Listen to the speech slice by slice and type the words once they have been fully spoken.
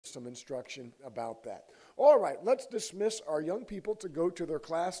some instruction about that. All right, let's dismiss our young people to go to their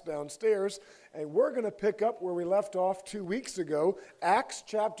class downstairs, and we're going to pick up where we left off 2 weeks ago, Acts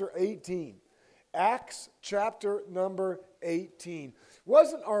chapter 18. Acts chapter number 18.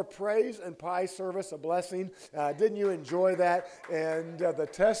 Wasn't our praise and pie service a blessing? Didn't you enjoy that? And the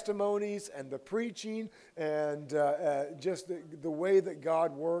testimonies and the preaching and just the way that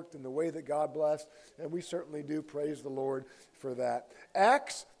God worked and the way that God blessed. And we certainly do praise the Lord for that.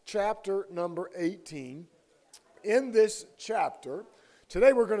 Acts chapter number 18. In this chapter,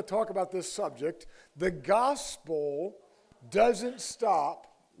 today we're going to talk about this subject. The gospel doesn't stop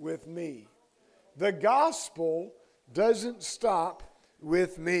with me. The gospel doesn't stop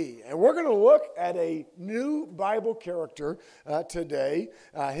with me. And we're going to look at a new Bible character today.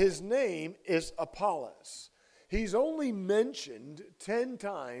 His name is Apollos. He's only mentioned 10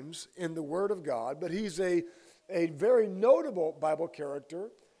 times in the Word of God, but he's a very notable Bible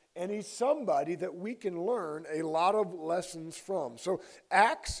character, and he's somebody that we can learn a lot of lessons from. So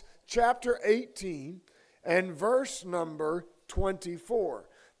Acts chapter 18 and verse number 24.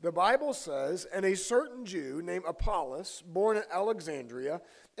 The Bible says, "And a certain Jew named Apollos, born at Alexandria,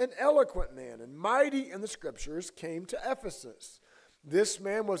 an eloquent man and mighty in the Scriptures, came to Ephesus. This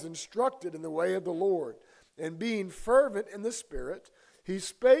man was instructed in the way of the Lord, and being fervent in the Spirit, he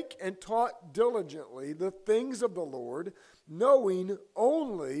spake and taught diligently the things of the Lord, knowing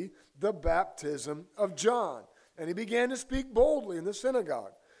only the baptism of John. And he began to speak boldly in the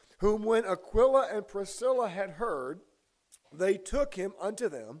synagogue, whom when Aquila and Priscilla had heard, they took him unto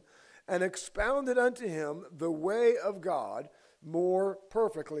them and expounded unto him the way of God more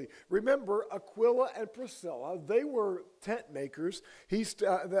perfectly." Remember, Aquila and Priscilla, they were tent makers.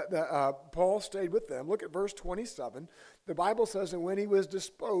 Paul stayed with them. Look at verse 27. The Bible says, "And when he was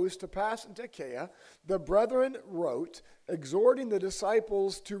disposed to pass into Achaia, the brethren wrote, exhorting the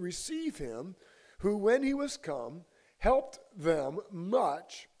disciples to receive him, who when he was come, helped them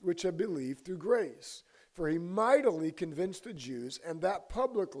much which had believed through grace. For he mightily convinced the Jews, and that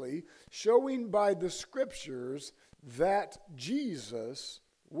publicly, showing by the Scriptures that Jesus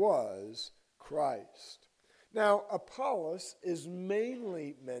was Christ." Now, Apollos is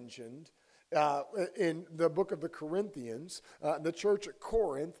mainly mentioned in the book of the Corinthians, the church at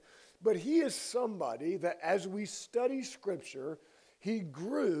Corinth, but he is somebody that as we study Scripture, he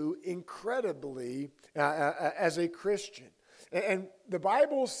grew incredibly as a Christian. And the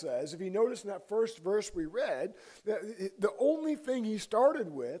Bible says, if you notice in that first verse we read, that the only thing he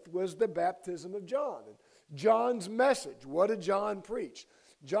started with was the baptism of John. And John's message, what did John preach?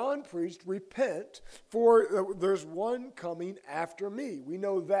 John preached, repent, for there's one coming after me. We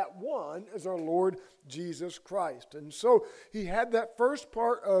know that one is our Lord Jesus Christ. And so he had that first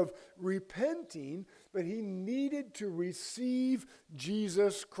part of repenting, but he needed to receive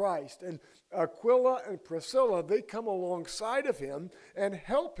Jesus Christ. And Aquila and Priscilla, they come alongside of him and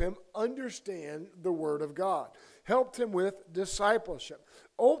help him understand the Word of God. Helped him with discipleship.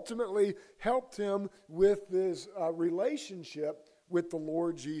 Ultimately helped him with his relationship with the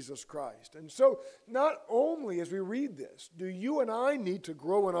Lord Jesus Christ. And so not only as we read this, do you and I need to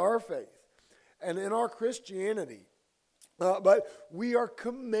grow in our faith and in our Christianity, but we are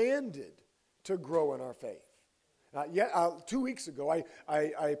commanded to grow in our faith. 2 weeks ago,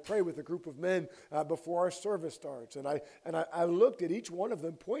 I prayed with a group of men before our service starts, and I looked at each one of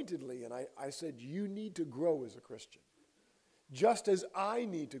them pointedly, and I said, you need to grow as a Christian, just as I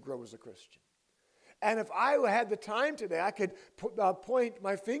need to grow as a Christian. And if I had the time today, I could point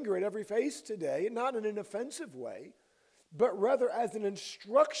my finger at every face today, not in an offensive way, but rather as an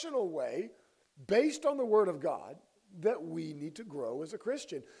instructional way based on the Word of God, that we need to grow as a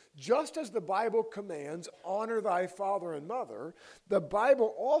Christian. Just as the Bible commands, honor thy father and mother, the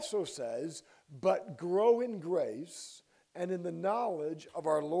Bible also says, but grow in grace and in the knowledge of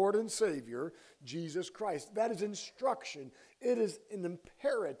our Lord and Savior, Jesus Christ. That is instruction. It is an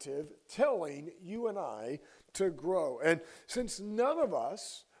imperative telling you and I to grow. And since none of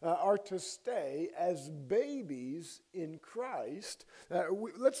us are to stay as babies in Christ,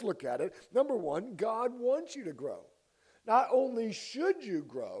 let's look at it. Number one, God wants you to grow. Not only should you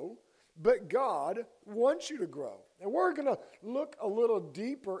grow, but God wants you to grow. And we're going to look a little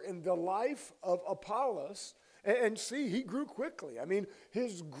deeper in the life of Apollos and see he grew quickly. I mean,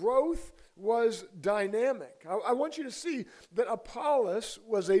 his growth was dynamic. I want you to see that Apollos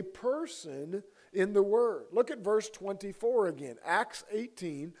was a person in the Word. Look at verse 24 again. Acts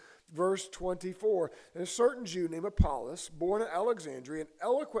 18, verse 24. And a certain Jew named Apollos, born at Alexandria, an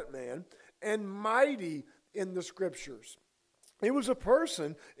eloquent man and mighty in the Scriptures. He was a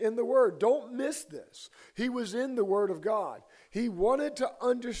person in the Word. Don't miss this. He was in the Word of God. He wanted to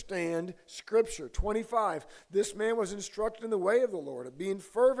understand Scripture. 25, this man was instructed in the way of the Lord, being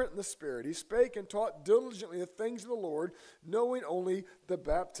fervent in the Spirit. He spake and taught diligently the things of the Lord, knowing only the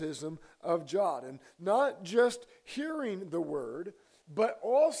baptism of John. And not just hearing the word, but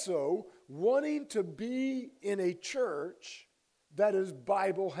also wanting to be in a church that is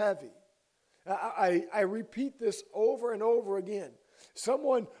Bible heavy. I repeat this over and over again.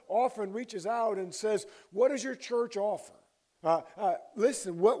 Someone often reaches out and says, what does your church offer?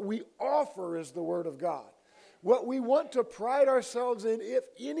 Listen, what we offer is the Word of God. What we want to pride ourselves in, if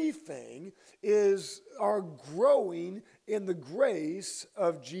anything, is our growing in the grace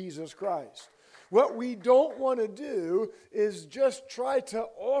of Jesus Christ. What we don't want to do is just try to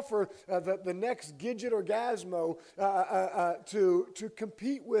offer the next Gidget or Gazmo to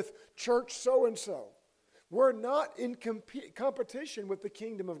compete with church so-and-so. We're not in competition with the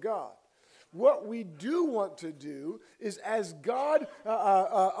kingdom of God. What we do want to do is, as God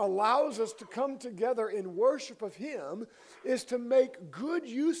allows us to come together in worship of Him, is to make good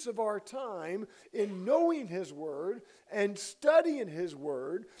use of our time in knowing His Word and studying His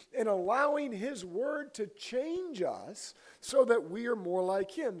Word and allowing His Word to change us so that we are more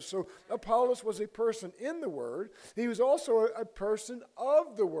like Him. So Apollos was a person in the Word. He was also a person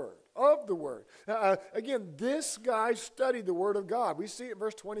of the Word. Again, this guy studied the Word of God. We see it in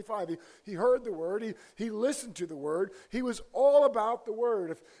verse 25. He heard the Word. He listened to the Word. He was all about the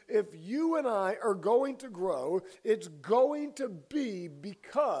Word. If you and I are going to grow, it's going to be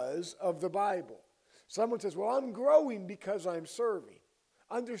because of the Bible. Someone says, well, I'm growing because I'm serving.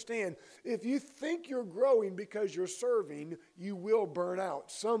 Understand, if you think you're growing because you're serving, you will burn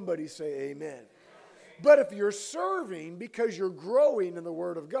out. Somebody say amen. But if you're serving because you're growing in the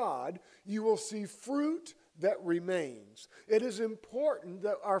Word of God, you will see fruit that remains. It is important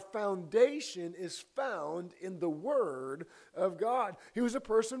that our foundation is found in the Word of God. He was a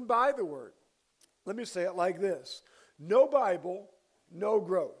person by the Word. Let me say it like this. No Bible, no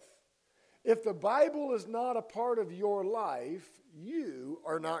growth. If the Bible is not a part of your life, you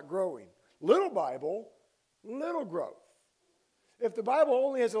are not growing. Little Bible, little growth. If the Bible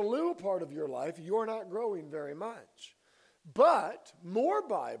only has a little part of your life, you're not growing very much. But more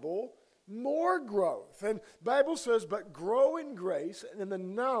Bible, more growth. And the Bible says, but grow in grace and in the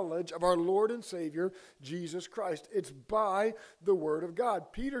knowledge of our Lord and Savior, Jesus Christ. It's by the Word of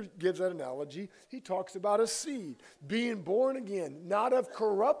God. Peter gives that analogy. He talks about a seed being born again, not of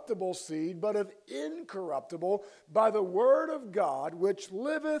corruptible seed, but of incorruptible, by the Word of God, which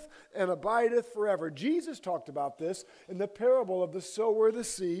liveth and abideth forever. Jesus talked about this in the parable of the sower, the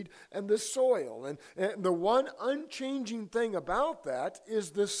seed, and the soil. And the one unchanging thing about that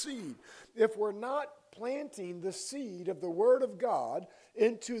is the seed. If we're not planting the seed of the Word of God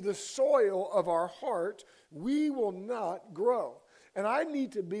into the soil of our heart, we will not grow. And I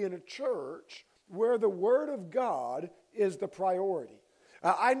need to be in a church where the Word of God is the priority.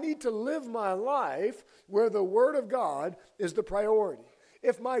 I need to live my life where the Word of God is the priority.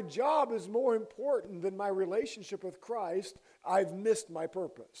 If my job is more important than my relationship with Christ, I've missed my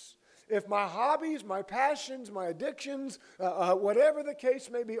purpose. If my hobbies, my passions, my addictions, whatever the case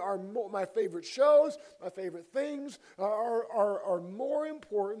may be, are my favorite shows, my favorite things, are more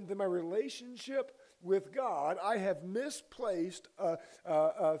important than my relationship with God, I have misplaced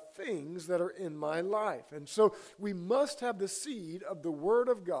things that are in my life. And so we must have the seed of the Word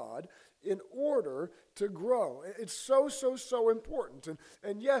of God in order to grow. It's so important.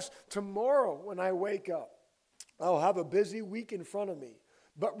 And yes, tomorrow when I wake up, I'll have a busy week in front of me.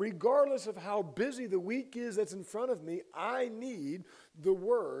 But regardless of how busy the week is that's in front of me, I need the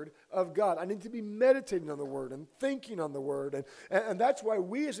Word of God. I need to be meditating on the Word and thinking on the Word. And that's why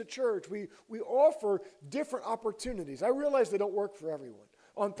we as a church, we offer different opportunities. I realize they don't work for everyone.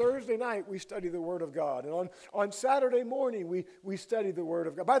 On Thursday night, we study the Word of God. And on Saturday morning, we study the Word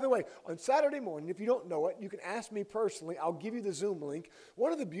of God. By the way, on Saturday morning, if you don't know it, you can ask me personally. I'll give you the Zoom link.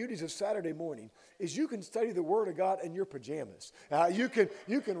 One of the beauties of Saturday morning is you can study the Word of God in your pajamas. You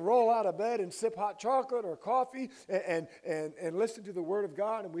can roll out of bed and sip hot chocolate or coffee and listen to the Word of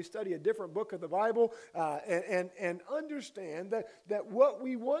God. And we study a different book of the Bible and understand that what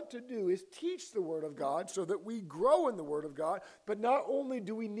we want to do is teach the Word of God so that we grow in the Word of God. But not only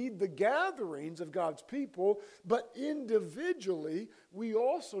do we need the gatherings of God's people, but individually, we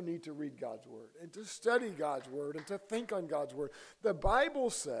also need to read God's Word and to study God's Word and to think on God's Word. The Bible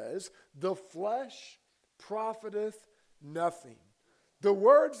says, the flesh profiteth nothing. The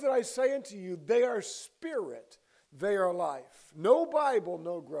words that I say unto you, they are spirit, they are life. No Bible,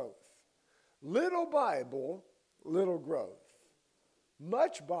 no growth. Little Bible, little growth.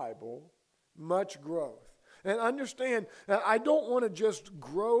 Much Bible, much growth. And understand, I don't want to just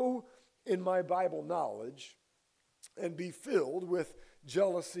grow in my Bible knowledge and be filled with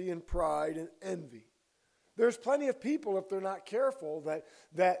jealousy and pride and envy. There's plenty of people, if they're not careful,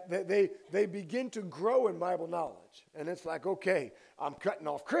 that they begin to grow in Bible knowledge. And it's like, okay, I'm cutting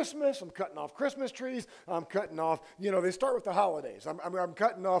off Christmas, I'm cutting off Christmas trees, I'm cutting off, they start with the holidays. I'm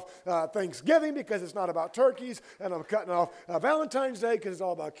cutting off Thanksgiving because it's not about turkeys, and I'm cutting off Valentine's Day because it's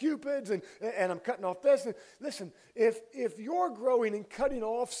all about Cupids, and I'm cutting off this. And listen, if you're growing and cutting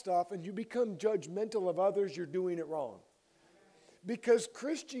off stuff and you become judgmental of others, you're doing it wrong. Because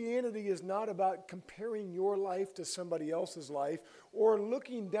Christianity is not about comparing your life to somebody else's life or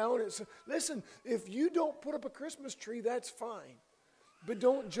looking down at... Listen, if you don't put up a Christmas tree, that's fine. But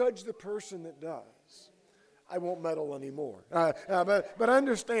don't judge the person that does. I won't meddle anymore. But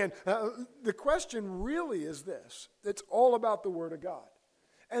understand, the question really is this. It's all about the Word of God.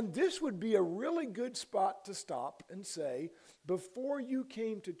 And this would be a really good spot to stop and say, before you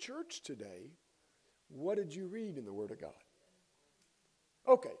came to church today, what did you read in the Word of God?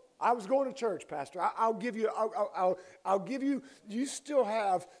 Okay, I was going to church, Pastor. I'll give you, you still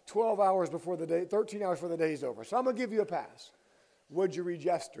have 12 hours before the day, 13 hours before the day's over. So I'm going to give you a pass. What'd you read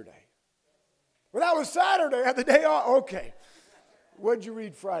yesterday? Well, that was Saturday. I had the day off. Okay. What'd you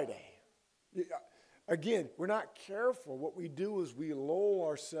read Friday? Again, we're not careful. What we do is we lull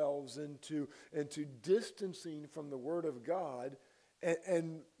ourselves into distancing from the Word of God,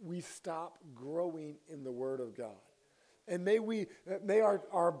 and we stop growing in the Word of God. And may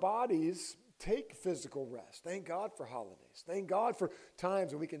our bodies take physical rest. Thank God for holidays. Thank God for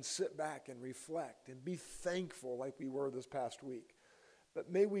times when we can sit back and reflect and be thankful like we were this past week. But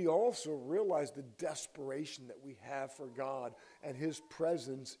may we also realize the desperation that we have for God and His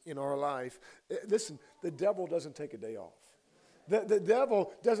presence in our life. Listen, the devil doesn't take a day off. The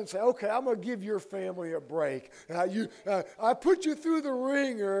devil doesn't say, okay, I'm going to give your family a break. I put you through the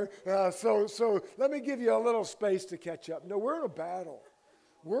ringer, so let me give you a little space to catch up. No, we're in a battle.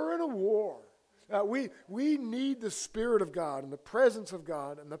 We're in a war. We need the Spirit of God and the presence of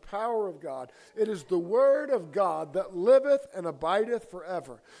God and the power of God. It is the Word of God that liveth and abideth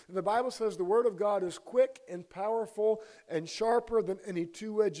forever. And the Bible says the Word of God is quick and powerful and sharper than any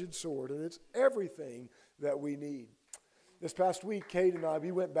two-edged sword. And it's everything that we need. This past week, Kate and I,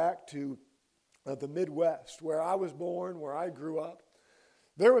 we went back to the Midwest, where I was born, where I grew up.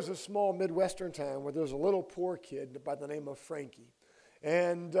 There was a small Midwestern town where there was a little poor kid by the name of Frankie.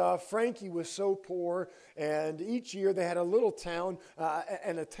 And Frankie was so poor, and each year they had a little town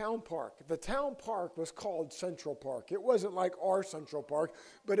and a town park. The town park was called Central Park. It wasn't like our Central Park,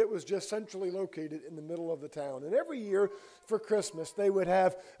 but it was just centrally located in the middle of the town. And every year for Christmas, they would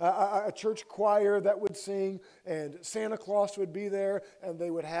have a church choir that would sing, and Santa Claus would be there, and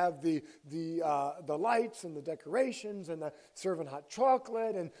they would have the lights and the decorations and the serving hot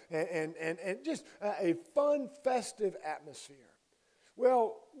chocolate and just a fun, festive atmosphere.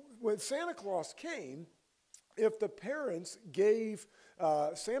 Well, when Santa Claus came, if the parents gave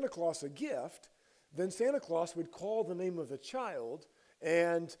Santa Claus a gift, then Santa Claus would call the name of the child,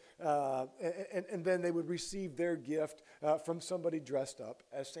 and then they would receive their gift from somebody dressed up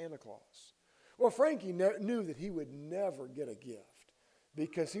as Santa Claus. Well, Frankie knew that he would never get a gift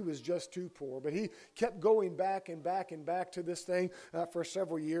because he was just too poor. But he kept going back and back and back to this thing for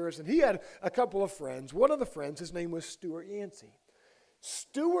several years, and he had a couple of friends. One of the friends, his name was Stuart Yancey.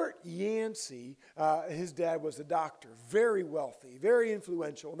 Stuart Yancey, his dad was a doctor, very wealthy, very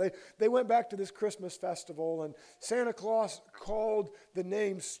influential. They went back to this Christmas festival, and Santa Claus called the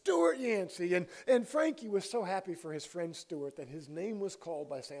name Stuart Yancey. And Frankie was so happy for his friend Stuart that his name was called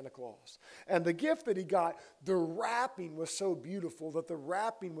by Santa Claus. And the gift that he got, the wrapping was so beautiful that the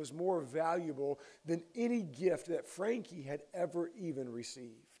wrapping was more valuable than any gift that Frankie had ever even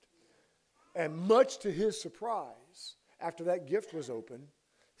received. And much to his surprise, after that gift was opened,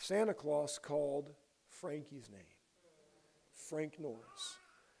 Santa Claus called Frankie's name, Frank Norris.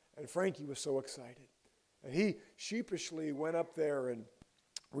 And Frankie was so excited. And he sheepishly went up there and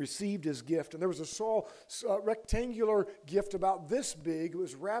received his gift. And there was a small rectangular gift about this big. It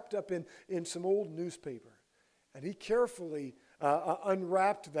was wrapped up in some old newspaper. And he carefully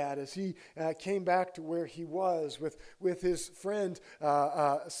unwrapped that as he came back to where he was with his friend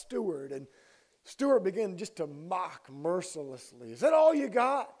Stuart. And Stuart began just to mock mercilessly. Is that all you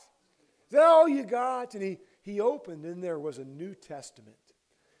got? Is that all you got? And he opened, and there was a New Testament.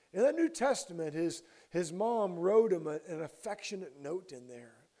 In that New Testament, his mom wrote him an affectionate note in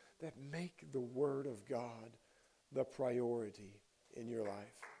there that make the Word of God the priority in your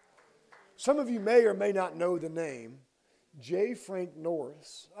life. Some of you may or may not know the name J. Frank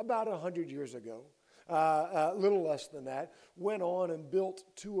Norris. About 100 years ago, a little less than that, went on and built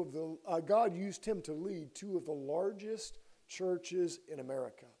God used him to lead two of the largest churches in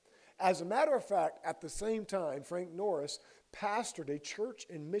America. As a matter of fact, at the same time, Frank Norris pastored a church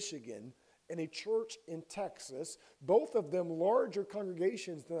in Michigan and a church in Texas, both of them larger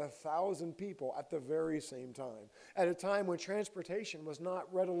congregations than 1,000 people at the very same time, at a time when transportation was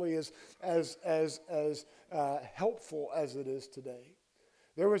not readily as helpful as it is today.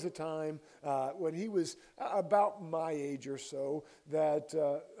 There was a time when he was about my age or so that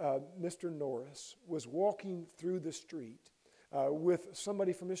Mr. Norris was walking through the street with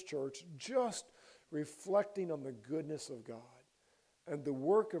somebody from his church, just reflecting on the goodness of God and the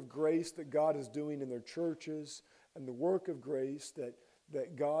work of grace that God is doing in their churches and the work of grace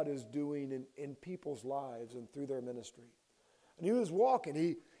that God is doing in people's lives and through their ministry. And he was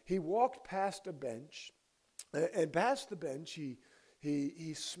walking. He walked past a bench, and past the bench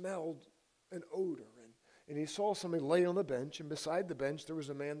he smelled an odor. And he saw somebody lay on the bench, and beside the bench there was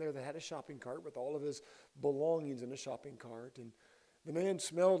a man there that had a shopping cart with all of his belongings in a shopping cart. And the man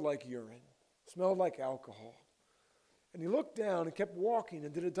smelled like urine, smelled like alcohol. And he looked down and kept walking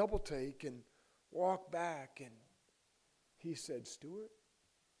and did a double take and walked back. And he said, Stuart?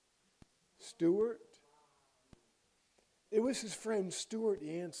 Stuart? It was his friend Stuart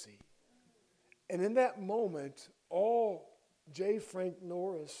Yancey. And in that moment, all J. Frank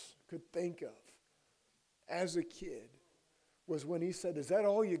Norris could think of as a kid was when he said, is that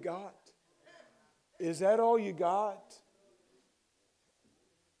all you got? Is that all you got?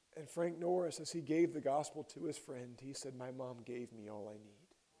 And Frank Norris, as he gave the gospel to his friend, he said, my mom gave me all I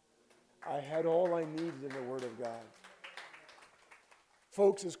need. I had all I needed in the Word of God.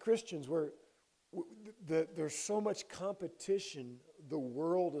 Folks, as Christians, there's so much competition the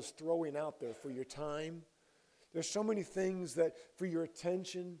world is throwing out there for your time. There's so many things that for your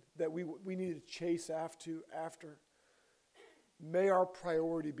attention that we need to chase after. May our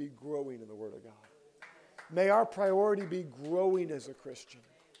priority be growing in the Word of God. May our priority be growing as a Christian.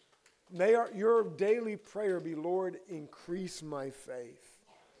 May your daily prayer be, Lord, increase my faith.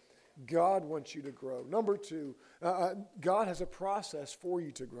 God wants you to grow. Number two, God has a process for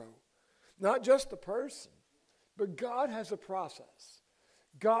you to grow. Not just the person, but God has a process.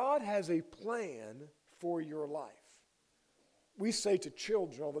 God has a plan for your life. We say to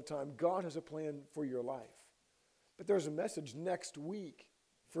children all the time, God has a plan for your life. But there's a message next week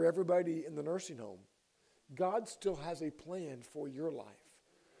for everybody in the nursing home. God still has a plan for your life.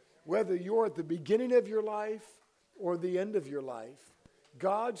 Whether you're at the beginning of your life or the end of your life,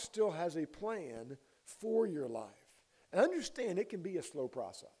 God still has a plan for your life. And understand, it can be a slow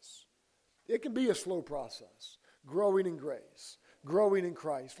process. It can be a slow process, growing in grace, growing in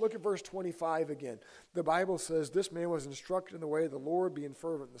Christ. Look at verse 25 again. The Bible says, this man was instructed in the way of the Lord, being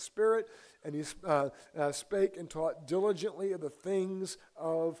fervent in the Spirit, and he spake and taught diligently of the things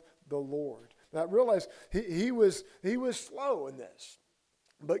of the Lord. Now realize he was slow in this,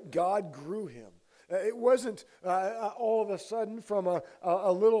 but God grew him. It wasn't all of a sudden from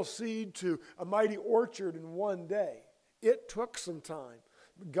a little seed to a mighty orchard in one day. It took some time.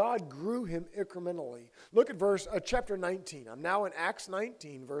 God grew him incrementally. Look at chapter 19. I'm now in Acts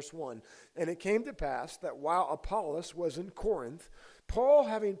 19, verse 1. And it came to pass that while Apollos was in Corinth, Paul,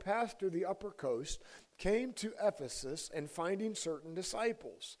 having passed through the upper coast, came to Ephesus, and finding certain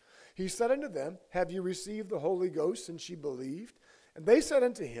disciples, he said unto them, have you received the Holy Ghost since ye believed? And they said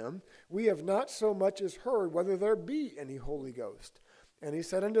unto him, we have not so much as heard whether there be any Holy Ghost. And he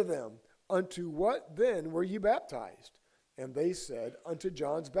said unto them, unto what then were ye baptized? And they said, unto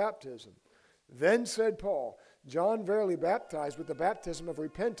John's baptism. Then said Paul, John verily baptized with the baptism of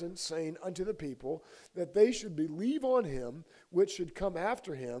repentance, saying unto the people that they should believe on him which should come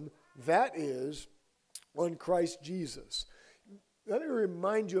after him, that is, on Christ Jesus. Let me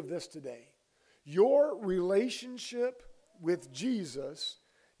remind you of this today. Your relationship with Jesus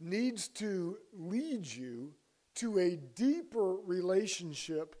needs to lead you to a deeper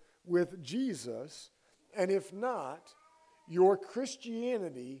relationship with Jesus, and if not, your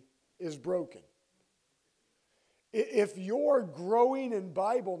Christianity is broken. If you're growing in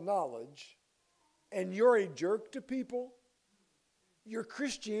Bible knowledge and you're a jerk to people, your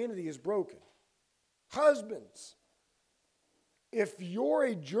Christianity is broken. Husbands, if you're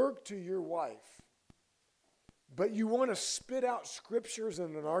a jerk to your wife, but you want to spit out scriptures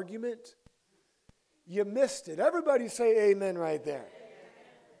in an argument, you missed it. Everybody say amen right there.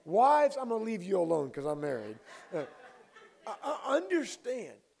 Wives, I'm going to leave you alone because I'm married.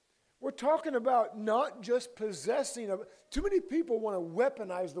 Understand, We're talking about not just possessing. Too many people want to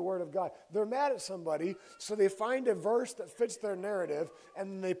weaponize the Word of God. They're mad at somebody, so they find a verse that fits their narrative,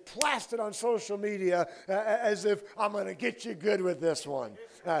 and they blast it on social media as if, I'm going to get you good with this one.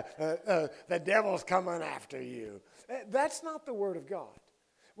 The devil's coming after you. That's not the Word of God.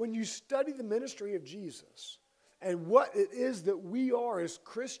 When you study the ministry of Jesus and what it is that we are as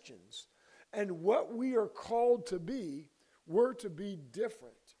Christians and what we are called to be, we're to be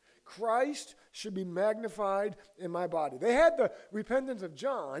different. Christ should be magnified in my body. They had the repentance of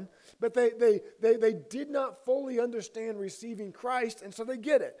John, but they did not fully understand receiving Christ, and so they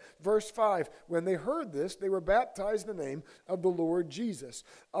get it. Verse 5, when they heard this, they were baptized in the name of the Lord Jesus.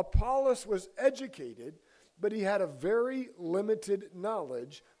 Apollos was educated, but he had a very limited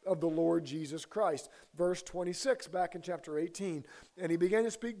knowledge of the Lord Jesus Christ. Verse 26, back in chapter 18, and he began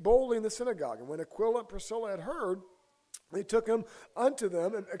to speak boldly in the synagogue. And when Aquila and Priscilla had heard, they took him unto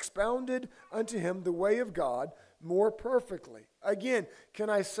them and expounded unto him the way of God more perfectly. Again, can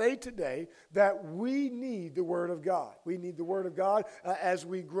I say today that we need the Word of God? We need the Word of God as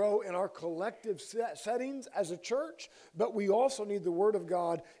we grow in our collective settings as a church, but we also need the Word of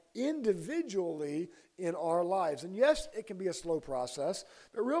God individually in our lives. And yes, it can be a slow process,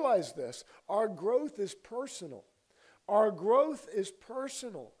 but realize this, our growth is personal. Our growth is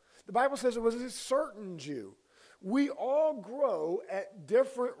personal. The Bible says it was a certain Jew. We all grow at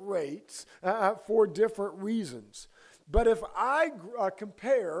different rates for different reasons. But if I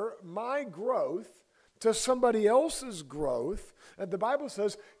compare my growth to somebody else's growth, the Bible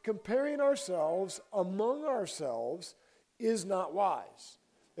says comparing ourselves among ourselves is not wise.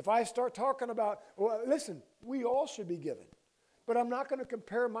 If I start talking about, well, listen, we all should be giving, but I'm not going to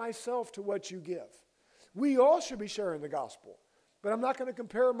compare myself to what you give. We all should be sharing the gospel. But I'm not going to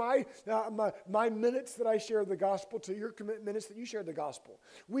compare my minutes that I share the gospel to your minutes that you share the gospel.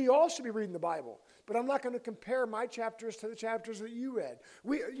 We all should be reading the Bible. But I'm not going to compare my chapters to the chapters that you read.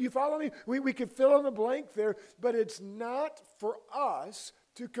 You follow me? We can fill in the blank there, but it's not for us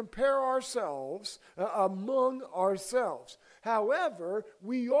to compare ourselves among ourselves. However,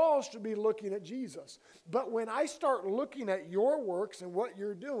 we all should be looking at Jesus. But when I start looking at your works and what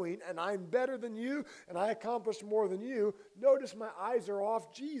you're doing, and I'm better than you, and I accomplished more than you, notice my eyes are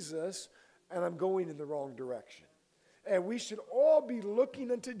off Jesus, and I'm going in the wrong direction. And we should all be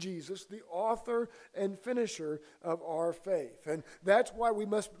looking unto Jesus, the author and finisher of our faith. And that's why we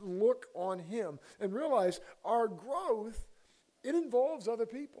must look on him and realize our growth, it involves other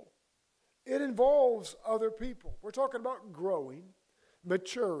people. It involves other people. We're talking about growing,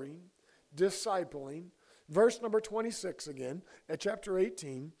 maturing, discipling. Verse number 26 again, at chapter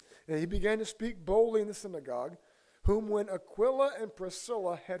 18. And he began to speak boldly in the synagogue, whom when Aquila and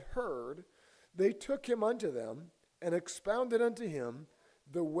Priscilla had heard, they took him unto them and expounded unto him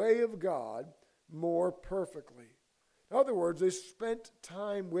the way of God more perfectly. In other words, they spent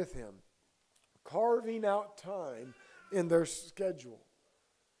time with him, carving out time in their schedule,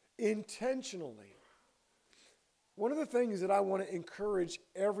 intentionally. One of the things that I want to encourage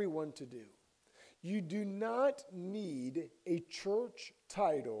everyone to do, you do not need a church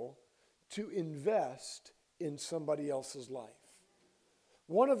title to invest in somebody else's life.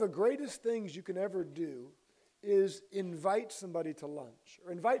 One of the greatest things you can ever do is invite somebody to lunch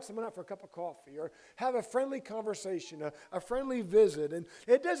or invite someone out for a cup of coffee or have a friendly conversation, a friendly visit. And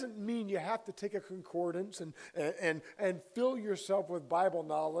it doesn't mean you have to take a concordance and fill yourself with Bible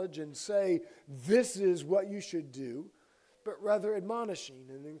knowledge and say, this is what you should do, but rather admonishing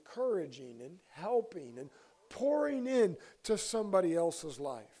and encouraging and helping and pouring in to somebody else's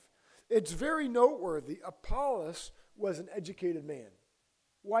life. It's very noteworthy. Apollos was an educated man,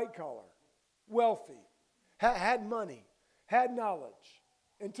 white collar, wealthy, had money, had knowledge,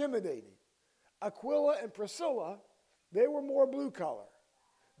 intimidating. Aquila and Priscilla, they were more blue collar.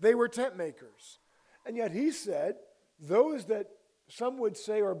 They were tent makers. And yet he said, those that some would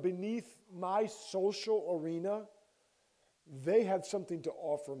say are beneath my social arena, they have something to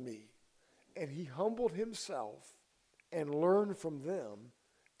offer me. And he humbled himself and learned from them,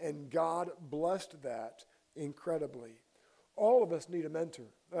 and God blessed that incredibly. All of us need a mentor.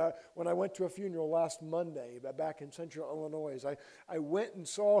 When I went to a funeral last Monday back in Central Illinois, I went and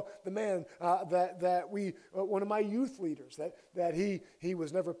saw the man one of my youth leaders, that he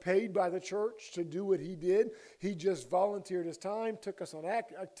was never paid by the church to do what he did. He just volunteered his time, took us on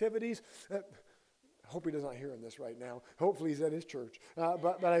activities. I hope he doesn't hear this right now. Hopefully he's at his church.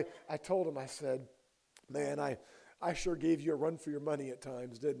 But I told him, I said, man, I sure gave you a run for your money at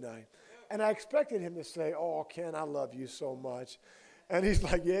times, didn't I? And I expected him to say, oh, Ken, I love you so much. And he's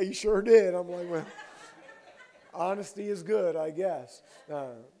like, yeah, you sure did. I'm like, well, Honesty is good, I guess.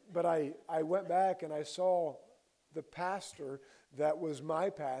 But I went back and I saw the pastor that was my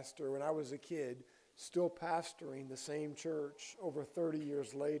pastor when I was a kid still pastoring the same church over 30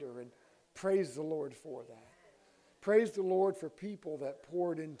 years later, and praise the Lord for that. Praise the Lord for people that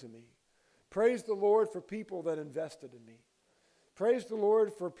poured into me. Praise the Lord for people that invested in me. Praise the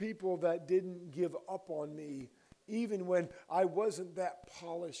Lord for people that didn't give up on me even when I wasn't that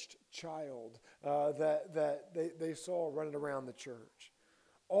polished child that they saw running around the church.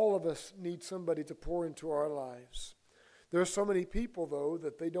 All of us need somebody to pour into our lives. There are so many people, though,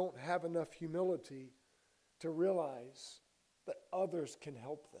 that they don't have enough humility to realize that others can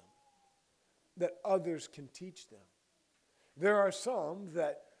help them, that others can teach them. There are some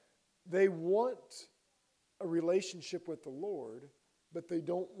that they want a relationship with the Lord, but they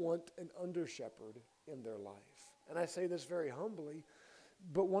don't want an under-shepherd in their life. And I say this very humbly,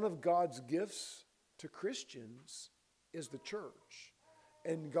 but one of God's gifts to Christians is the church.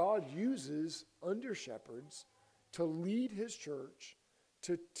 And God uses under-shepherds to lead his church,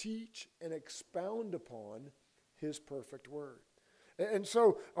 to teach and expound upon his perfect word. And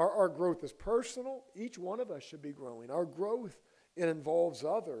so our growth is personal. Each one of us should be growing. Our growth, it involves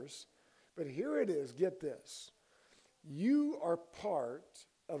others. But here it is, get this. You are part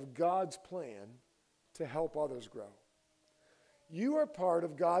of God's plan to help others grow. You are part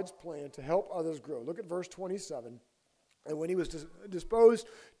of God's plan to help others grow. Look at verse 27. And when he was disposed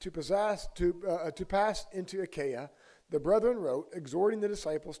to pass into Achaia, the brethren wrote, exhorting the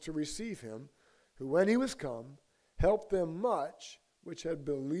disciples to receive him, who when he was come, helped them much which had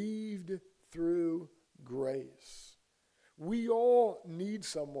believed through grace. We all need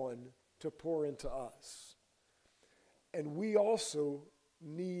someone to pour into us. And we also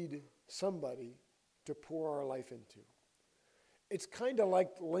need somebody to pour our life into. It's kind of like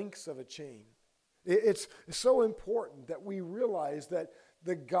links of a chain. It's so important that we realize that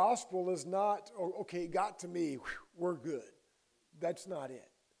the gospel is not, oh, okay, it got to me, we're good. That's not it.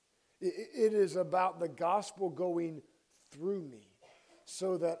 It is about the gospel going through me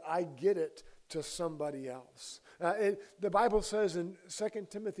so that I get it to somebody else. The Bible says in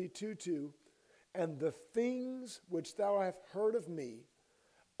 2 Timothy 2:2, and the things which thou hast heard of me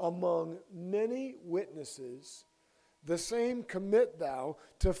among many witnesses, the same commit thou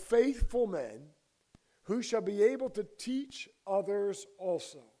to faithful men who shall be able to teach others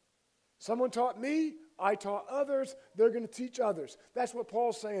also. Someone taught me, I taught others, they're going to teach others. That's what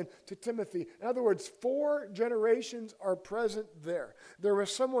Paul's saying to Timothy. In other words, 4 generations are present there. There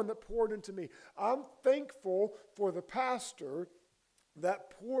was someone that poured into me. I'm thankful for the pastor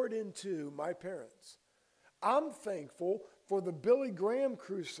that poured into my parents. I'm thankful for the Billy Graham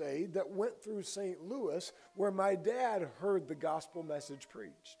crusade that went through St. Louis where my dad heard the gospel message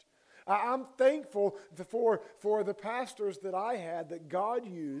preached. I'm thankful for the pastors that I had that God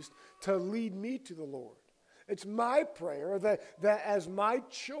used to lead me to the Lord. It's my prayer that as my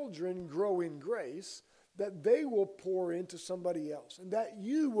children grow in grace, that they will pour into somebody else and that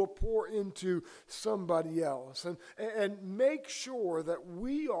you will pour into somebody else. And make sure that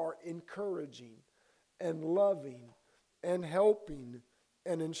we are encouraging and loving and helping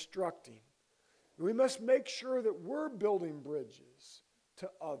and instructing. We must make sure that we're building bridges to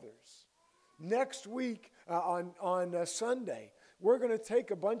others. Next week on Sunday, we're going to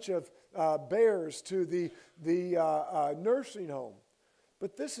take a bunch of bears to the nursing home.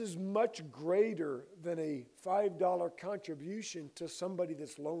 But this is much greater than a $5 contribution to somebody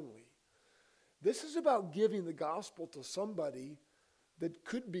that's lonely. This is about giving the gospel to somebody that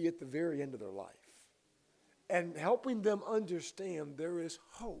could be at the very end of their life and helping them understand there is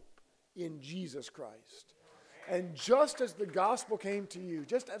hope in Jesus Christ. And just as the gospel came to you,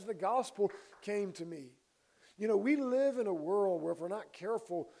 just as the gospel came to me, you know, we live in a world where if we're not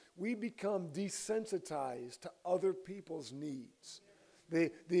careful, we become desensitized to other people's needs.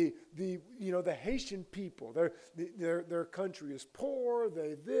 The Haitian people, their country is poor,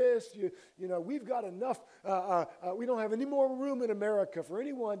 we've got enough, we don't have any more room in America for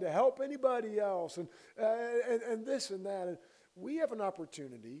anyone to help anybody else, and this and that. And we have an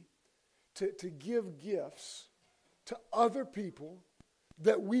opportunity to give gifts to other people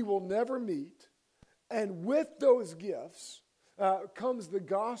that we will never meet, and with those gifts comes the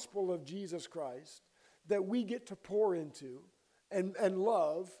gospel of Jesus Christ that we get to pour into and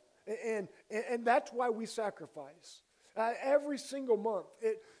love, and that's why we sacrifice. Every single month,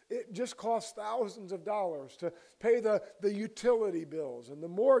 it just costs thousands of dollars to pay the utility bills and the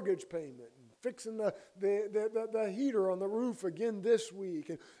mortgage payment, and fixing the heater on the roof again this week.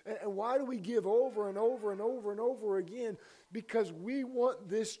 And why do we give over and over and over and over again? Because we want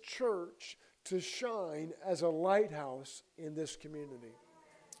this church to shine as a lighthouse in this community.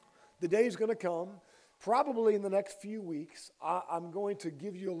 The day is going to come, probably in the next few weeks. I'm going to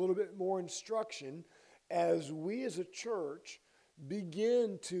give you a little bit more instruction as we as a church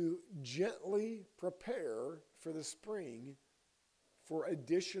begin to gently prepare for the spring for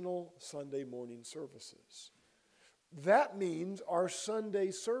additional Sunday morning services. That means our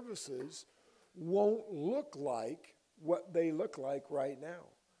Sunday services won't look like what they look like right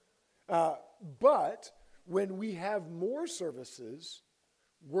now. But when we have more services,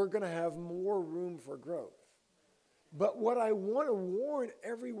 we're going to have more room for growth. But what I want to warn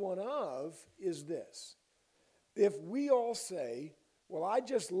everyone of is this. If we all say, well, I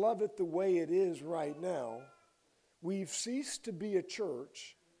just love it the way it is right now, we've ceased to be a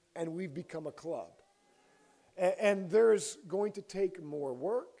church and we've become a club. And there's going to take more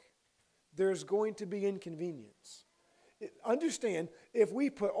work. There's going to be inconvenience. Understand, if we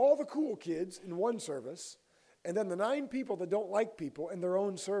put all the cool kids in one service and then the 9 people that don't like people in their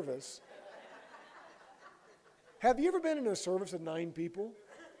own service. Have you ever been in a service of 9 people?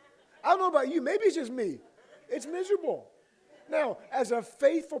 I don't know about you. Maybe it's just me. It's miserable. Now, as a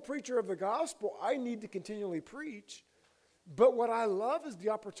faithful preacher of the gospel, I need to continually preach. But what I love is the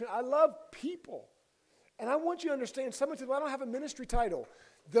opportunity. I love people. And I want you to understand, someone said, well, I don't have a ministry title.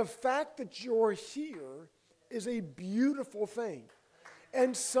 The fact that you're here is a beautiful thing.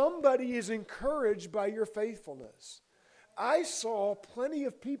 And somebody is encouraged by your faithfulness. I saw plenty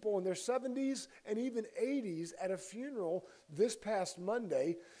of people in their 70s and even 80s at a funeral this past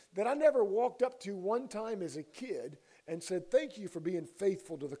Monday that I never walked up to one time as a kid and said, thank you for being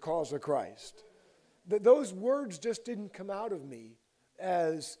faithful to the cause of Christ. Those words just didn't come out of me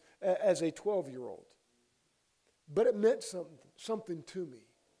as a 12-year-old. But it meant something to me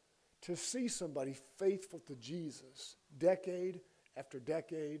to see somebody faithful to Jesus decade after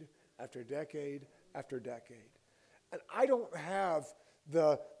decade after decade after decade. And I don't have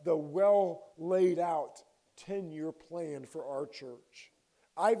the well laid out 10-year plan for our church.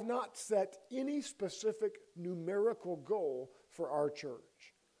 I've not set any specific numerical goal for our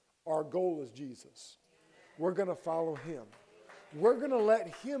church. Our goal is Jesus. We're going to follow him. We're going to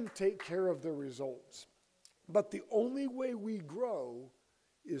let him take care of the results. But the only way we grow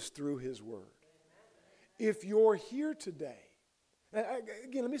is through his word. If you're here today,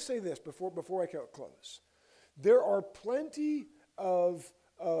 again, let me say this before I close. There are plenty of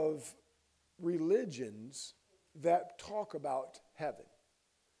religions that talk about heaven.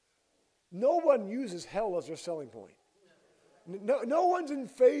 No one uses hell as their selling point. No one's in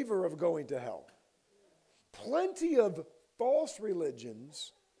favor of going to hell. Plenty of false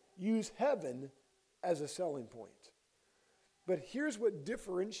religions use heaven as a selling point. But here's what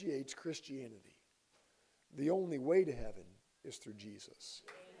differentiates Christianity. The only way to heaven is through Jesus.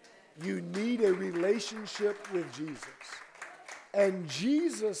 You need a relationship with Jesus. And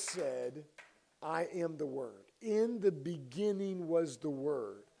Jesus said, I am the Word. In the beginning was the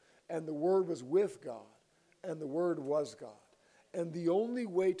Word. And the Word was with God. And the Word was God. And the only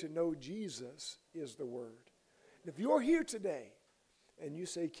way to know Jesus is the Word. If you're here today and you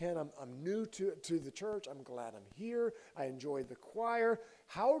say, Ken, I'm new to the church. I'm glad I'm here. I enjoy the choir.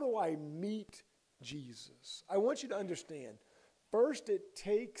 How do I meet Jesus? I want you to understand. First, it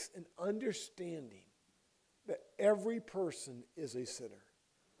takes an understanding that every person is a sinner.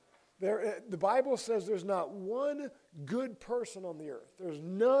 The Bible says there's not one good person on the earth. There's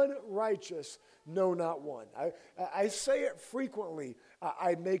none righteous, no, not one. I say it frequently.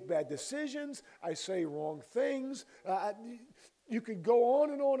 I make bad decisions. I say wrong things. You could go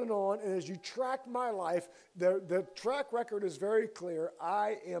on and on and on, and as you track my life, the track record is very clear.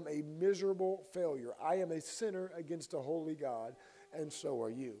 I am a miserable failure. I am a sinner against a holy God, and so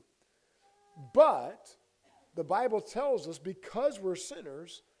are you. But the Bible tells us because we're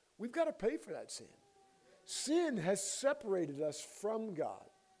sinners, we've got to pay for that sin. Sin has separated us from God.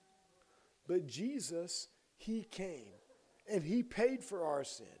 But Jesus, he came, and he paid for our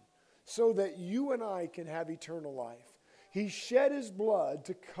sin so that you and I can have eternal life. He shed his blood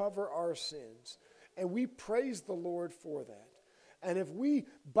to cover our sins, and we praise the Lord for that. And if we,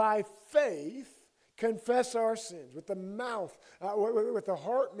 by faith, confess our sins with the mouth, with the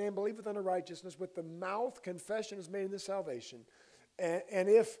heart, man believeth unto righteousness, with the mouth, confession is made unto salvation. And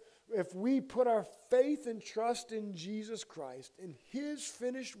if we put our faith and trust in Jesus Christ, in his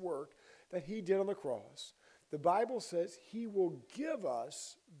finished work that he did on the cross, the Bible says he will give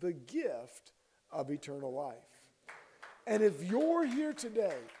us the gift of eternal life. And if you're here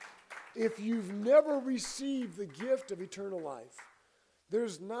today, if you've never received the gift of eternal life,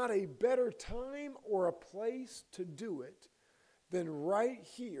 there's not a better time or a place to do it than right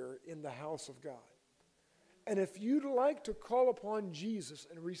here in the house of God. And if you'd like to call upon Jesus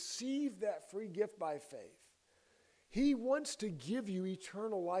and receive that free gift by faith, He wants to give you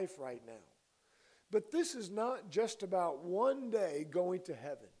eternal life right now. But this is not just about one day going to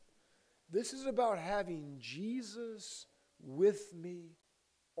heaven. This is about having Jesus with me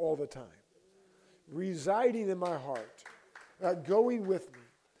all the time, residing in my heart, going with me,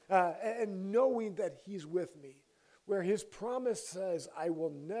 and knowing that He's with me, where His promise says, I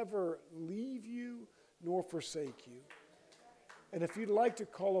will never leave you nor forsake you. And if you'd like to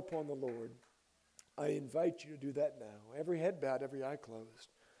call upon the Lord, I invite you to do that now. Every head bowed, every eye closed.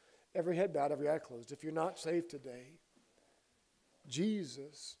 Every head bowed, every eye closed. If you're not saved today,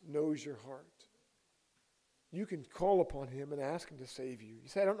 Jesus knows your heart. You can call upon Him and ask Him to save you. You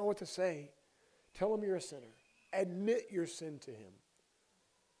say, I don't know what to say. Tell Him you're a sinner. Admit your sin to Him.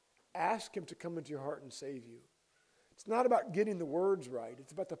 Ask Him to come into your heart and save you. It's not about getting the words right.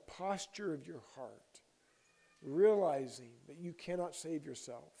 It's about the posture of your heart. Realizing that you cannot save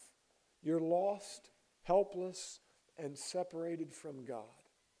yourself. You're lost, helpless, and separated from God.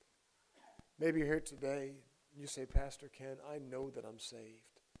 Maybe you're here today and you say, Pastor Ken, I know that I'm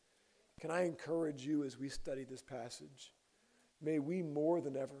saved. Can I encourage you as we study this passage? May we more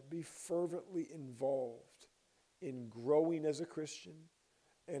than ever be fervently involved in growing as a Christian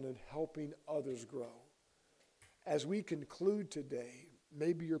and in helping others grow. As we conclude today,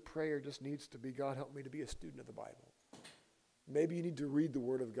 maybe your prayer just needs to be, God, help me to be a student of the Bible. Maybe you need to read the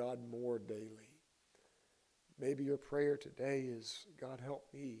Word of God more daily. Maybe your prayer today is, God, help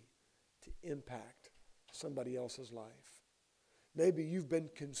me to impact somebody else's life. Maybe you've been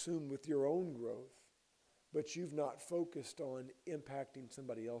consumed with your own growth, but you've not focused on impacting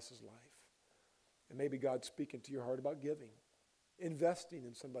somebody else's life. And maybe God's speaking to your heart about giving, investing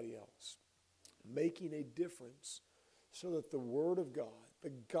in somebody else, making a difference so that the Word of God,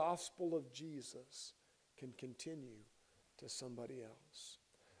 the gospel of Jesus, can continue to somebody else.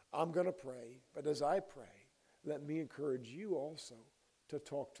 I'm going to pray, but as I pray, let me encourage you also to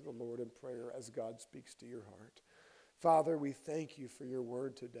talk to the Lord in prayer as God speaks to your heart. Father, we thank you for your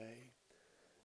word today.